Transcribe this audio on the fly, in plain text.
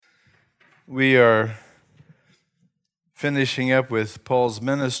We are finishing up with Paul's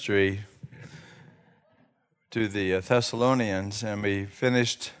ministry to the Thessalonians, and we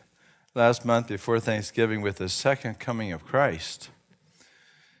finished last month before Thanksgiving with the second coming of Christ.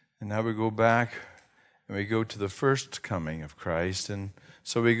 And now we go back and we go to the first coming of Christ. And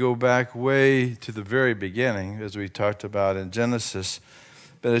so we go back way to the very beginning, as we talked about in Genesis.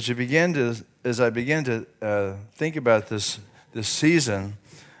 But as I began to think about this season,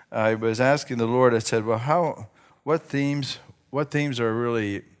 I was asking the Lord. I said, "Well, what themes are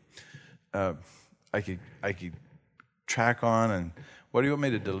really I could track on, and what do you want me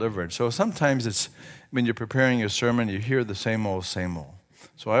to deliver?" And so sometimes it's when you're preparing a sermon, you hear the same old, same old.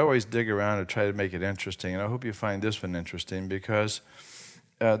 So I always dig around and try to make it interesting, and I hope you find this one interesting because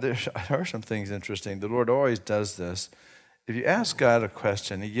there are some things interesting. The Lord always does this. If you ask God a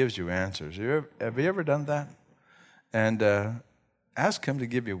question, He gives you answers. Have you ever done that? And ask Him to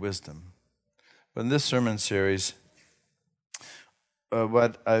give you wisdom. But in this sermon series,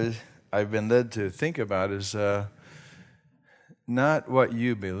 what I've been led to think about is not what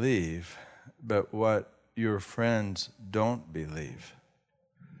you believe, but what your friends don't believe.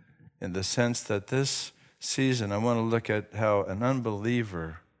 In the sense that this season, I want to look at how an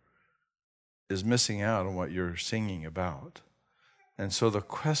unbeliever is missing out on what you're singing about. And so the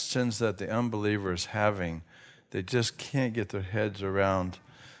questions that the unbeliever is having, they just can't get their heads around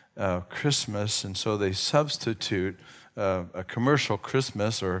Christmas, and so they substitute a commercial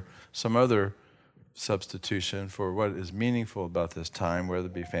Christmas or some other substitution for what is meaningful about this time, whether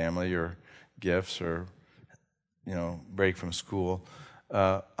it be family or gifts or, break from school.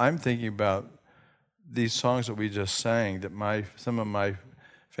 I'm thinking about these songs that we just sang that some of my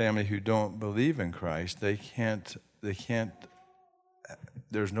family who don't believe in Christ, they can't,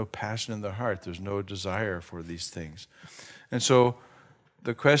 there's no passion in their heart. There's no desire for these things. And so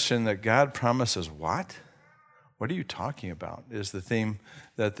the question that God promises, what? What are you talking about? Is the theme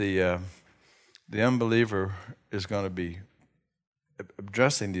that the unbeliever is going to be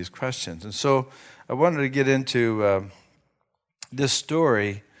addressing these questions. And so I wanted to get into this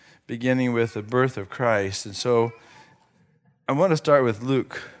story beginning with the birth of Christ. And so I want to start with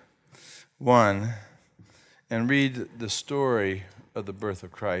Luke 1 and read the story of the birth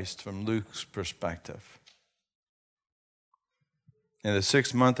of Christ from Luke's perspective. In the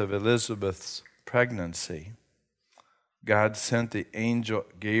 6th month of Elizabeth's pregnancy, God sent the angel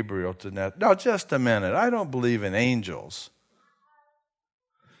Gabriel to Nazareth. Now, just a minute. I don't believe in angels.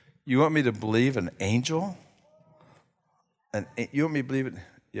 You want me to believe an angel? You want me to believe it?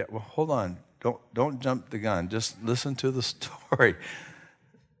 Yeah, well, hold on. Don't jump the gun. Just listen to the story.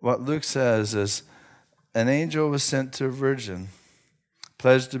 What Luke says is, an angel was sent to a virgin,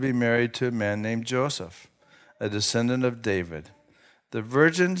 pledged to be married to a man named Joseph, a descendant of David. The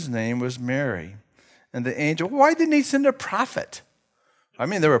virgin's name was Mary. And the angel, why didn't he send a prophet? I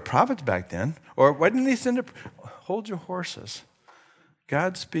mean, there were prophets back then. Or why didn't he send hold your horses.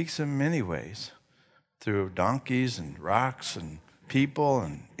 God speaks in many ways, through donkeys and rocks and people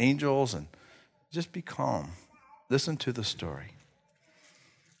and angels, and just be calm. Listen to the story.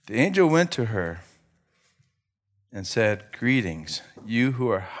 The angel went to her and said, "Greetings, you who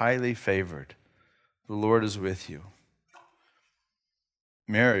are highly favored. The Lord is with you."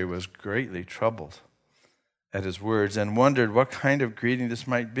 Mary was greatly troubled at his words and wondered what kind of greeting this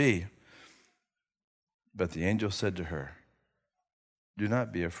might be. But the angel said to her, "Do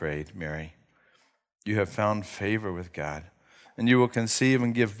not be afraid, Mary. You have found favor with God, and you will conceive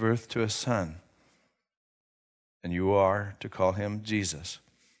and give birth to a son, and you are to call him Jesus.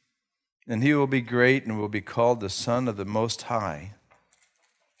 And he will be great and will be called the Son of the Most High.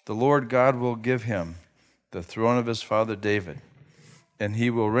 The Lord God will give him the throne of his father David, and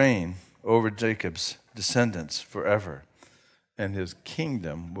he will reign over Jacob's descendants forever, and his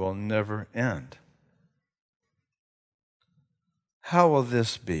kingdom will never end." "How will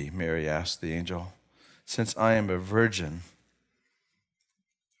this be?" Mary asked the angel, "since I am a virgin?"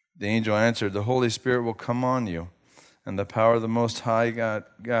 The angel answered, "The Holy Spirit will come on you, and the power of the Most High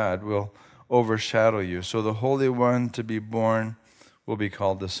God will overshadow you. So the Holy One to be born will be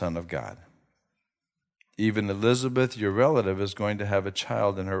called the Son of God. Even Elizabeth, your relative, is going to have a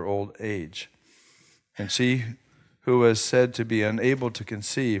child in her old age. And she who was said to be unable to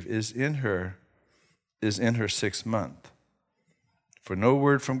conceive is in her 6th month. For no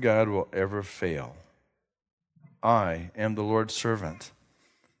word from God will ever fail. I am the Lord's servant."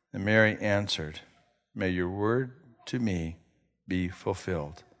 And Mary answered, "May your word to me be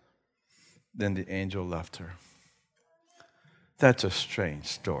fulfilled." Then the angel left her. That's a strange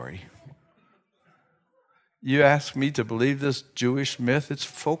story. You ask me to believe this Jewish myth? It's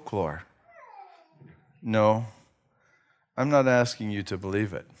folklore. No, I'm not asking you to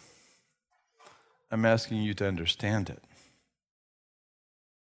believe it. I'm asking you to understand it.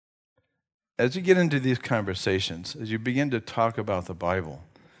 As you get into these conversations, as you begin to talk about the Bible,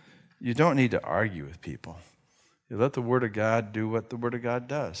 you don't need to argue with people. You let the Word of God do what the Word of God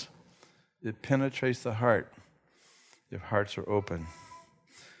does. It penetrates the heart if hearts are open.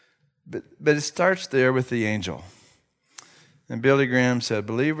 But it starts there with the angel. And Billy Graham said,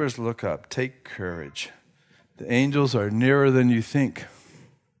 believers, look up, take courage. The angels are nearer than you think.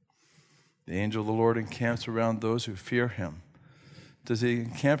 The angel of the Lord encamps around those who fear him. Does he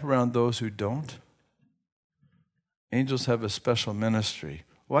encamp around those who don't? Angels have a special ministry.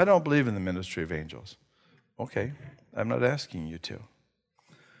 Well, I don't believe in the ministry of angels. Okay, I'm not asking you to.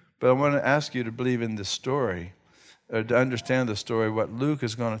 But I want to ask you to believe in the story, or to understand the story, what Luke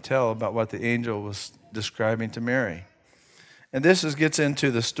is going to tell about what the angel was describing to Mary. And this gets into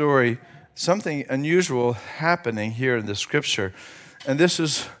the story, something unusual happening here in the scripture. And this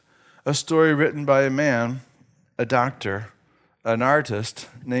is a story written by a man, a doctor, an artist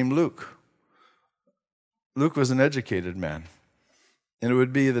named Luke. Luke was an educated man. And it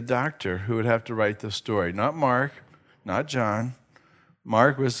would be the doctor who would have to write the story, not Mark, not John.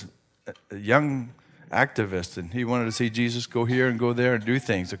 Mark was a young activist, and he wanted to see Jesus go here and go there and do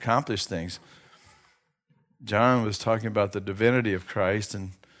things, accomplish things. John was talking about the divinity of Christ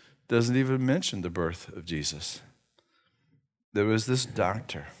and doesn't even mention the birth of Jesus. There was this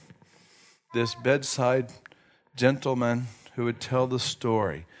doctor, this bedside gentleman who would tell the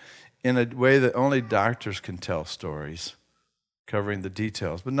story in a way that only doctors can tell stories, covering the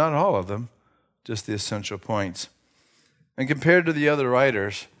details, but not all of them, just the essential points. And compared to the other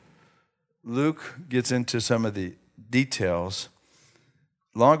writers, Luke gets into some of the details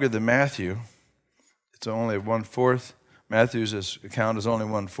longer than Matthew. It's only 1/4. Matthew's account is only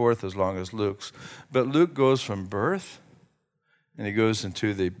 1/4 as long as Luke's. But Luke goes from birth, and he goes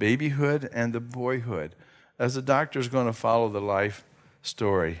into the babyhood and the boyhood, as the doctor's going to follow the life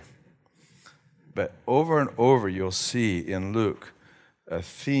story. But over and over you'll see in Luke a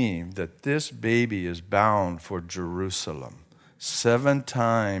theme that this baby is bound for Jerusalem. 7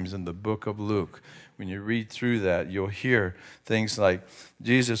 times in the book of Luke, when you read through that, you'll hear things like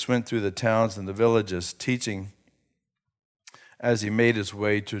Jesus went through the towns and the villages teaching as he made his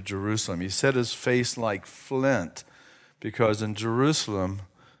way to Jerusalem. He set his face like flint because in Jerusalem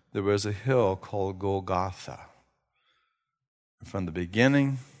there was a hill called Golgotha. From the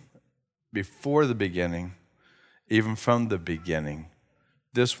beginning, before the beginning, even from the beginning,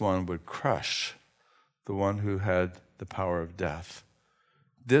 this one would crush the one who had the power of death.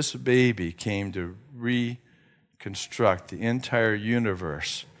 This baby came to reconstruct the entire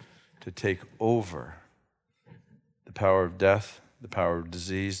universe, to take over the power of death, the power of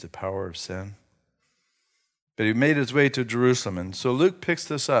disease, the power of sin. But he made his way to Jerusalem. And so Luke picks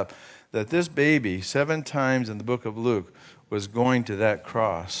this up, that this baby, 7 times in the book of Luke, was going to that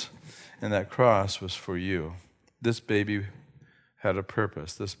cross. And that cross was for you. This baby had a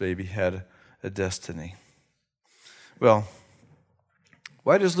purpose. This baby had a destiny. Well,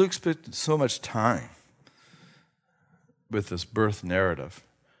 why does Luke spend so much time with this birth narrative?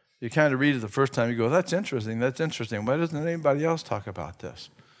 You kind of read it the first time, you go, that's interesting. Why doesn't anybody else talk about this?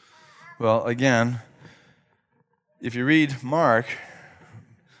 Well, again, if you read Mark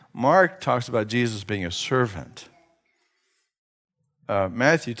talks about Jesus being a servant.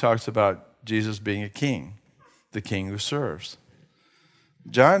 Matthew talks about Jesus being a king, the king who serves.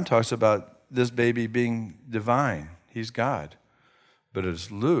 John talks about this baby being divine. He's God. But it's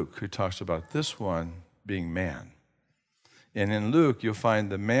Luke who talks about this one being man. And in Luke, you'll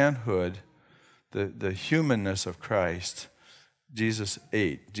find the manhood, the humanness of Christ. Jesus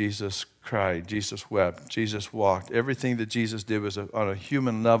ate, Jesus cried, Jesus wept, Jesus walked. Everything that Jesus did was on a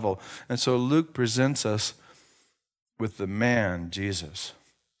human level. And so Luke presents us with the man, Jesus.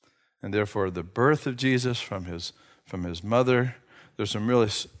 And therefore, the birth of Jesus from his mother. There's some really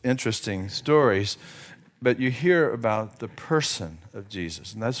interesting stories. But you hear about the person of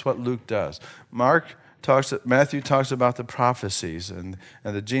Jesus, and that's what Luke does. Matthew talks about the prophecies, and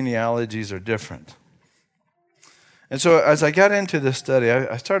the genealogies are different. And so as I got into this study,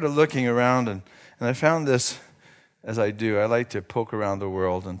 I started looking around, and I found this, as I do, I like to poke around the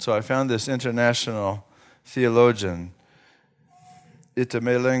world. And so I found this international theologian,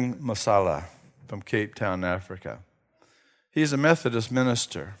 Itumeleng Masala, from Cape Town, Africa. He's a Methodist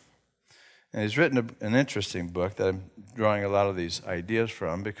minister. And he's written an interesting book that I'm drawing a lot of these ideas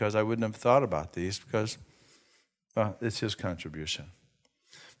from, because I wouldn't have thought about these, because it's his contribution.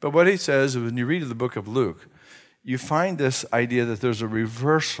 But what he says, when you read the book of Luke, you find this idea that there's a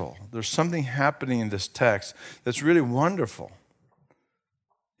reversal. There's something happening in this text that's really wonderful.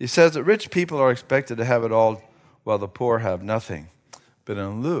 He says that rich people are expected to have it all while the poor have nothing. But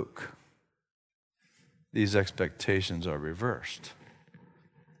in Luke, these expectations are reversed.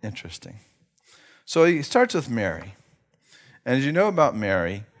 Interesting. So he starts with Mary. And as you know about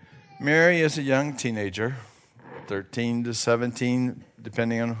Mary, Mary is a young teenager, 13 to 17,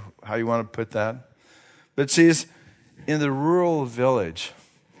 depending on how you want to put that. But she's in the rural village.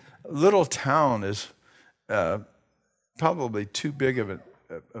 A little town is probably too big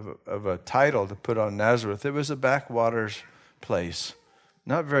of a title to put on Nazareth. It was a backwaters place,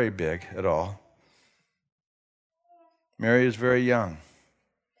 not very big at all. Mary is very young.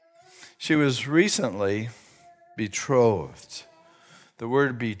 She was recently betrothed. The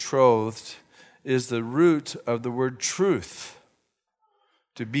word betrothed is the root of the word truth.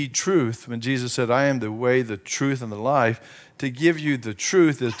 To be truth, when Jesus said, I am the way, the truth, and the life, to give you the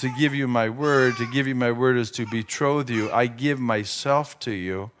truth is to give you my word. To give you my word is to betroth you. I give myself to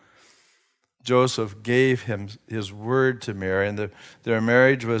you. Joseph gave him his word to Mary, and their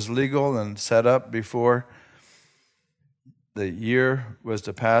marriage was legal and set up before the year was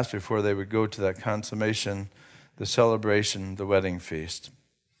to pass, before they would go to that consummation, the celebration, the wedding feast.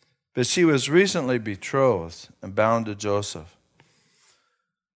 But she was recently betrothed and bound to Joseph.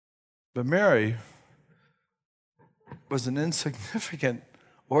 But Mary was an insignificant,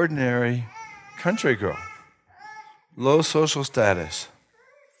 ordinary country girl, low social status.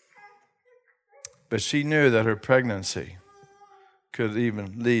 But she knew that her pregnancy could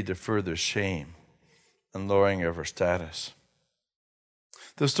even lead to further shame and lowering of her status.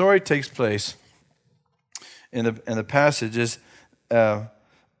 The story takes place in the passages.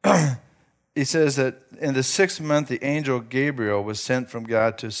 He says that in the 6th month, the angel Gabriel was sent from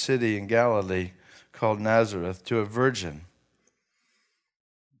God to a city in Galilee called Nazareth to a virgin.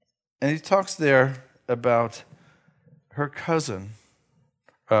 And he talks there about her cousin,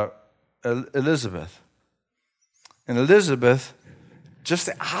 Elizabeth. And Elizabeth, just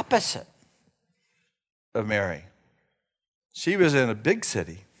the opposite of Mary. She was in a big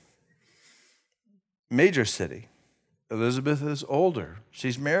city, major city. Elizabeth is older.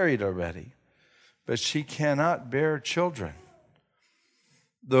 She's married already. But she cannot bear children.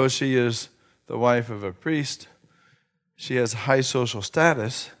 Though she is the wife of a priest, she has high social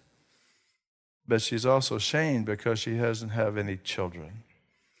status, but she's also shamed because she doesn't have any children.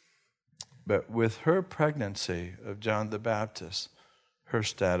 But with her pregnancy of John the Baptist, her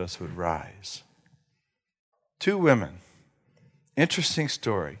status would rise. 2 women. Interesting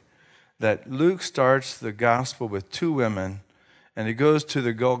story that Luke starts the gospel with 2 women, and he goes to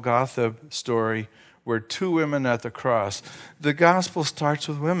the Golgotha story where 2 women at the cross. The gospel starts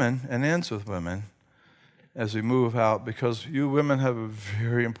with women and ends with women as we move out, because you women have a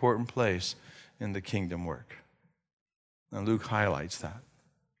very important place in the kingdom work. And Luke highlights that.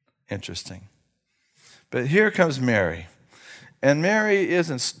 Interesting. But here comes Mary. And Mary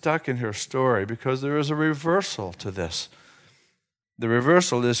isn't stuck in her story because there is a reversal to this. The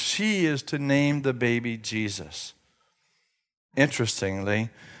reversal is she is to name the baby Jesus. Interestingly,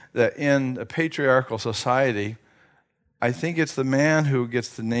 that in a patriarchal society, I think it's the man who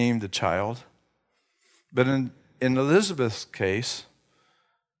gets to name the child. But in Elizabeth's case,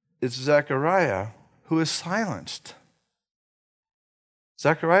 it's Zechariah who is silenced.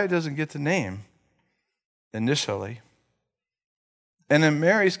 Zechariah doesn't get the name initially. And in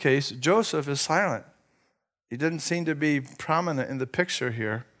Mary's case, Joseph is silent. He doesn't seem to be prominent in the picture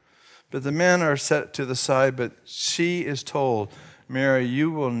here. But the men are set to the side, but she is told, Mary, you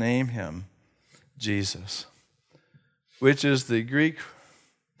will name him Jesus, which is the Greek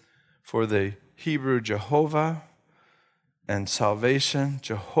for the Hebrew Jehovah and salvation.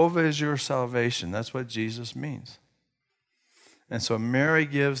 Jehovah is your salvation. That's what Jesus means. And so Mary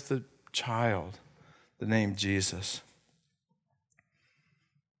gives the child the name Jesus.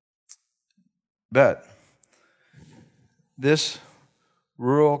 But this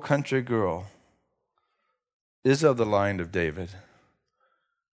rural country girl is of the line of David.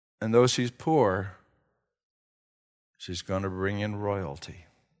 And though she's poor, she's going to bring in royalty.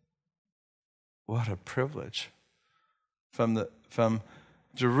 What a privilege. From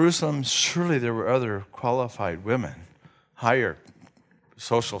Jerusalem, surely there were other qualified women, higher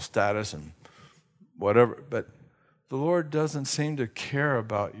social status and whatever, but the Lord doesn't seem to care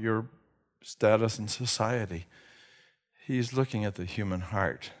about your status in society. He's looking at the human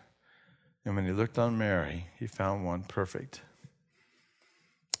heart. And when he looked on Mary, he found one perfect.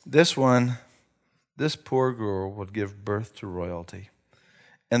 This poor girl would give birth to royalty.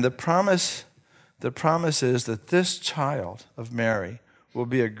 And the promise The promise is that this child of Mary will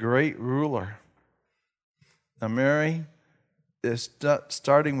be a great ruler. Now, Mary, it's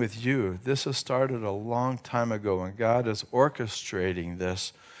starting with you. This has started a long time ago, and God is orchestrating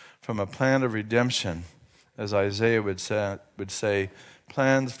this from a plan of redemption, as Isaiah would say,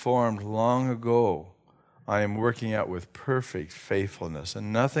 plans formed long ago, I am working out with perfect faithfulness.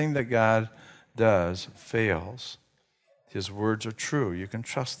 And nothing that God does fails. His words are true. You can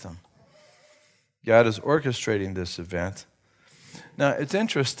trust them. God is orchestrating this event. Now, it's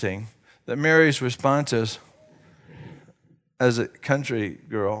interesting that Mary's response is, as a country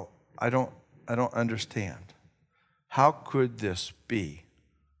girl, I don't understand. How could this be?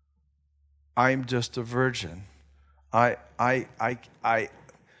 I'm just a virgin.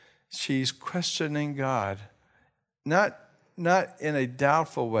 She's questioning God, not in a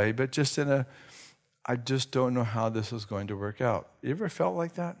doubtful way, but just in a, I just don't know how this is going to work out. You ever felt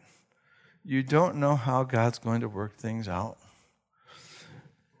like that? You don't know how God's going to work things out.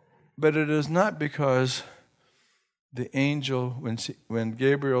 But it is not because the angel, when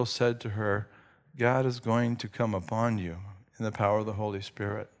Gabriel said to her, God is going to come upon you in the power of the Holy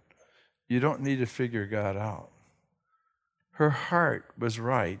Spirit. You don't need to figure God out. Her heart was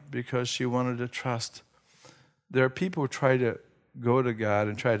right because she wanted to trust. There are people who try to go to God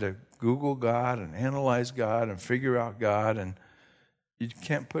and try to Google God and analyze God and figure out God, and you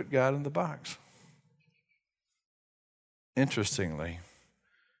can't put God in the box. Interestingly,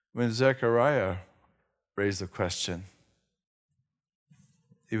 when Zechariah raised the question,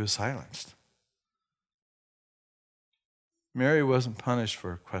 he was silenced. Mary wasn't punished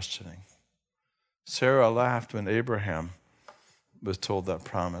for questioning. Sarah laughed when Abraham was told that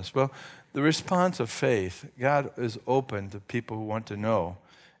promise. Well, the response of faith, God is open to people who want to know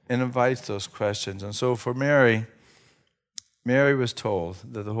and invites those questions. And so for Mary was told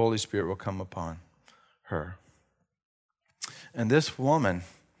that the Holy Spirit will come upon her. And this woman,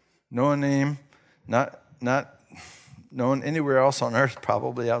 no name, not known anywhere else on earth,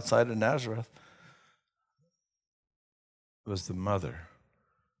 probably outside of Nazareth, was the mother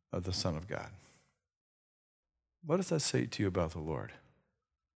of the Son of God. What does that say to you about the Lord?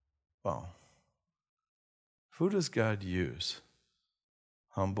 Well, who does God use?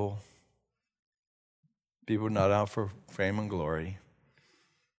 Humble, people not out for fame and glory.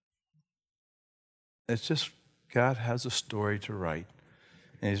 It's just God has a story to write,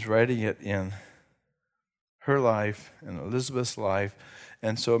 and he's writing it in her life and Elizabeth's life.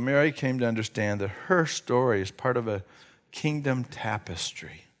 And so Mary came to understand that her story is part of a kingdom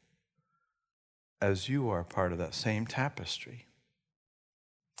tapestry, as you are part of that same tapestry.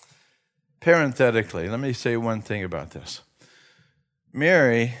 Parenthetically, let me say one thing about this.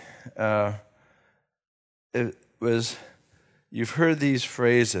 Mary, you've heard these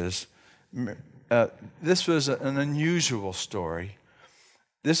phrases. This was an unusual story.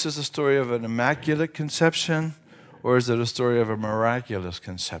 This is a story of an immaculate conception, or is it a story of a miraculous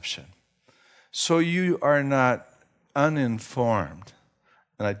conception? So you are not uninformed.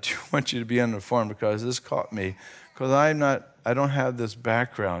 And I do want you to be uninformed because this caught me, because I don't have this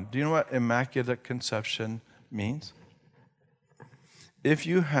background. Do you know what immaculate conception means? If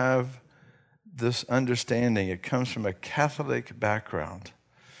you have this understanding, it comes from a Catholic background.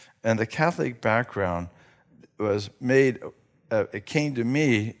 And the Catholic background was made, it came to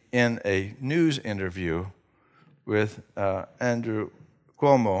me in a news interview with Andrew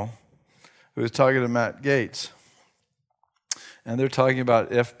Cuomo, who was talking to Matt Gaetz. And they're talking about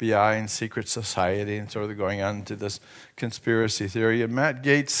FBI and secret society and sort of going on into this conspiracy theory. And Matt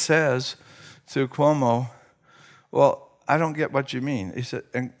Gaetz says to Cuomo, well, I don't get what you mean. He said,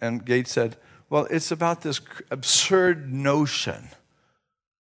 and Gaetz said, well, it's about this absurd notion.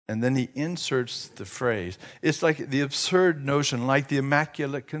 And then he inserts the phrase. It's like the absurd notion, like the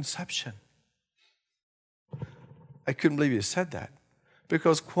Immaculate Conception. I couldn't believe he said that,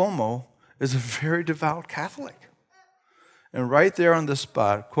 because Cuomo is a very devout Catholic. And right there on the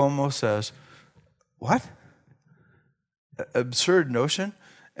spot, Cuomo says, what? Absurd notion?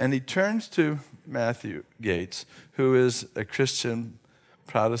 And he turns to Matthew Gaetz, who is a Christian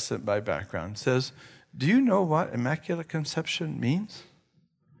Protestant by background, and says, do you know what Immaculate Conception means?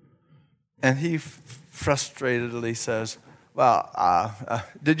 And he frustratedly says, well,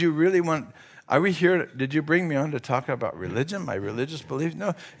 did you really want... Are we here? Did you bring me on to talk about religion, my religious beliefs?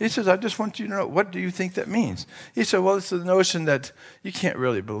 No. He says, I just want you to know, what do you think that means? He said, well, it's the notion that you can't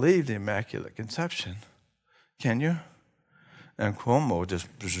really believe the Immaculate Conception, can you? And Cuomo just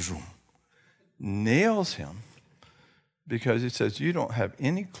nails him because he says, you don't have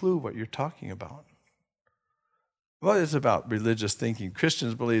any clue what you're talking about. Well, it's about religious thinking.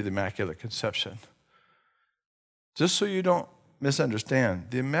 Christians believe the Immaculate Conception. Just so you don't misunderstand,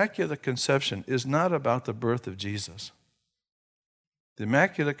 the Immaculate Conception is not about the birth of Jesus. The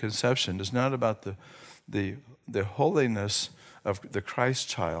Immaculate Conception is not about the holiness of the Christ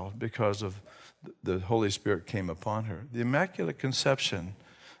child because of the Holy Spirit came upon her. The Immaculate Conception,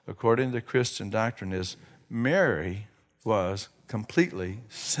 according to Christian doctrine, is Mary was completely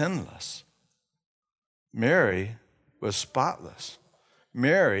sinless. Mary was spotless.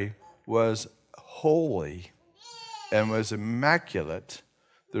 Mary was holy and was immaculate.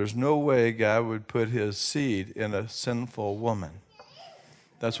 There's no way God would put his seed in a sinful woman.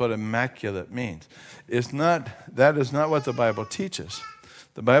 That's what immaculate means. That is not what the Bible teaches.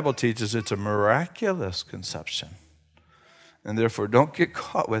 The Bible teaches it's a miraculous conception. And therefore, don't get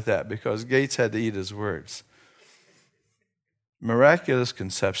caught with that because Gates had to eat his words. Miraculous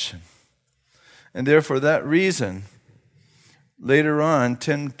conception. And therefore, that reason, later on,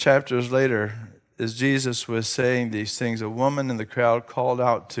 10 chapters later, as Jesus was saying these things, a woman in the crowd called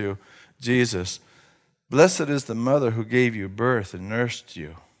out to Jesus, "Blessed is the mother who gave you birth and nursed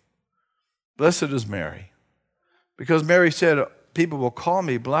you. Blessed is Mary." Because Mary said, "People will call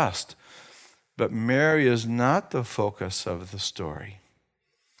me blessed." But Mary is not the focus of the story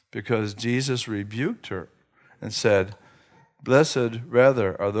because Jesus rebuked her and said, "Blessed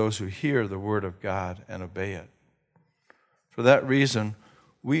rather are those who hear the word of God and obey it." For that reason,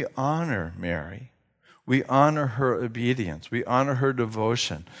 we honor Mary. We honor her obedience. We honor her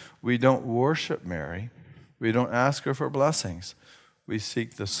devotion. We don't worship Mary. We don't ask her for blessings. We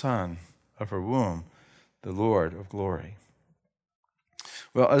seek the Son of her womb, the Lord of glory.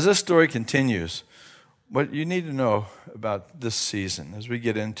 Well, as this story continues, what you need to know about this season as we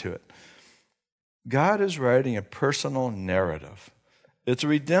get into it, God is writing a personal narrative. It's a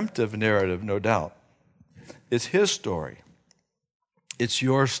redemptive narrative, no doubt. It's his story. It's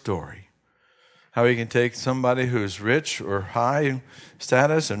your story. How he can take somebody who's rich or high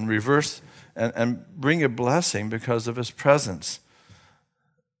status and reverse and bring a blessing because of his presence.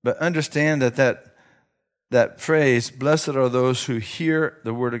 But understand that phrase, "Blessed are those who hear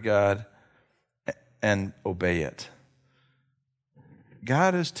the word of God and obey it."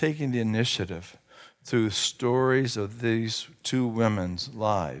 God is taking the initiative through stories of these two women's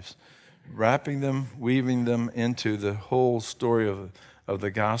lives, wrapping them, weaving them into the whole story of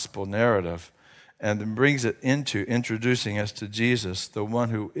the gospel narrative, and then brings it into introducing us to Jesus, the one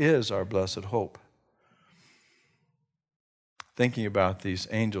who is our blessed hope. Thinking about these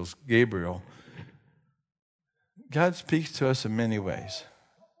angels, Gabriel, God speaks to us in many ways,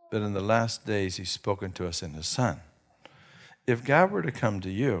 but in the last days he's spoken to us in his Son. If God were to come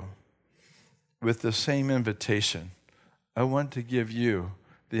to you with the same invitation, I want to give you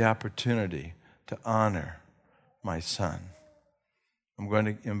the opportunity to honor my Son. I'm going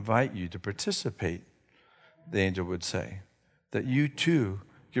to invite you to participate, the angel would say, that you too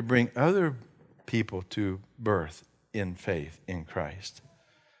could bring other people to birth in faith in Christ.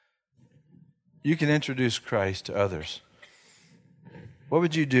 You can introduce Christ to others. What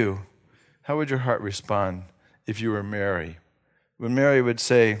would you do? How would your heart respond if you were Mary? When Mary would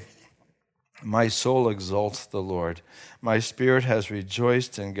say, "My soul exalts the Lord. My spirit has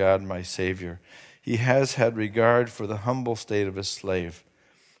rejoiced in God my Savior. He has had regard for the humble state of his slave.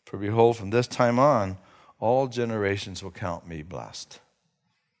 For behold, from this time on, all generations will count me blessed."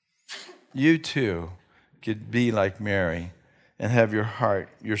 You too could be like Mary and have your heart,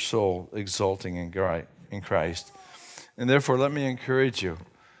 your soul exulting in Christ. And therefore, let me encourage you.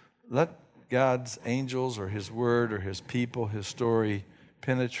 Let God's angels or his word or his people, his story,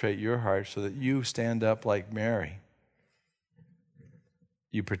 penetrate your heart so that you stand up like Mary.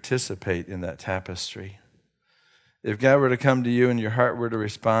 You participate in that tapestry. If God were to come to you and your heart were to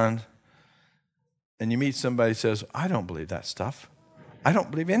respond, and you meet somebody who says, "I don't believe that stuff. I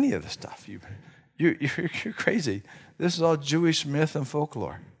don't believe any of the stuff. You're crazy. This is all Jewish myth and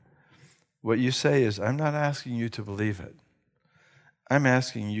folklore." What you say is, "I'm not asking you to believe it. I'm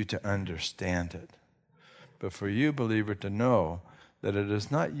asking you to understand it." But for you, believer, to know that it is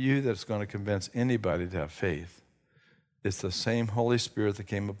not you that's going to convince anybody to have faith. It's the same Holy Spirit that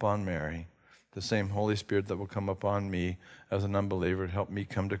came upon Mary, the same Holy Spirit that will come upon me as an unbeliever to help me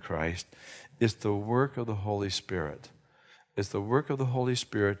come to Christ. It's the work of the Holy Spirit. It's the work of the Holy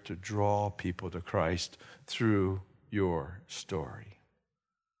Spirit to draw people to Christ through your story.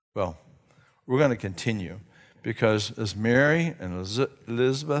 Well, we're going to continue because as Mary and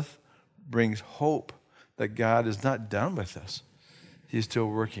Elizabeth brings hope that God is not done with us, he's still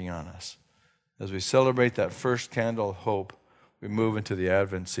working on us. As we celebrate that first candle of hope, we move into the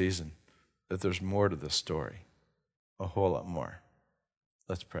Advent season, that there's more to this story, a whole lot more.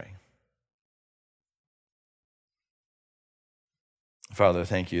 Let's pray. Father,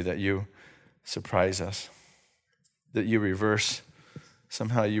 thank you that you surprise us, that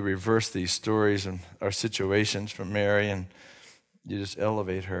somehow you reverse these stories and our situations from Mary, and you just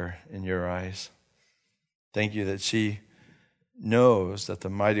elevate her in your eyes. Thank you that she knows that the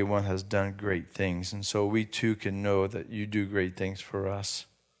Mighty One has done great things, and so we too can know that you do great things for us.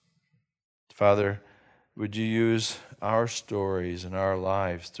 Father, would you use our stories and our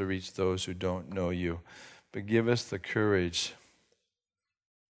lives to reach those who don't know you, but give us the courage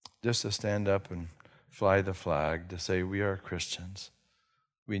just to stand up and fly the flag, to say we are Christians,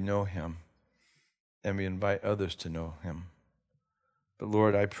 we know him, and we invite others to know him. But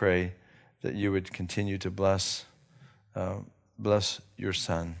Lord, I pray that you would continue to bless your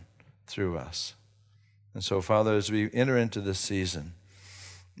Son through us. And so, Father, as we enter into this season,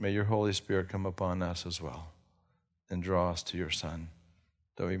 may your Holy Spirit come upon us as well and draw us to your Son,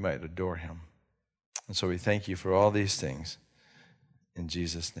 that we might adore him. And so we thank you for all these things. In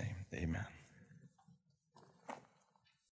Jesus' name, amen.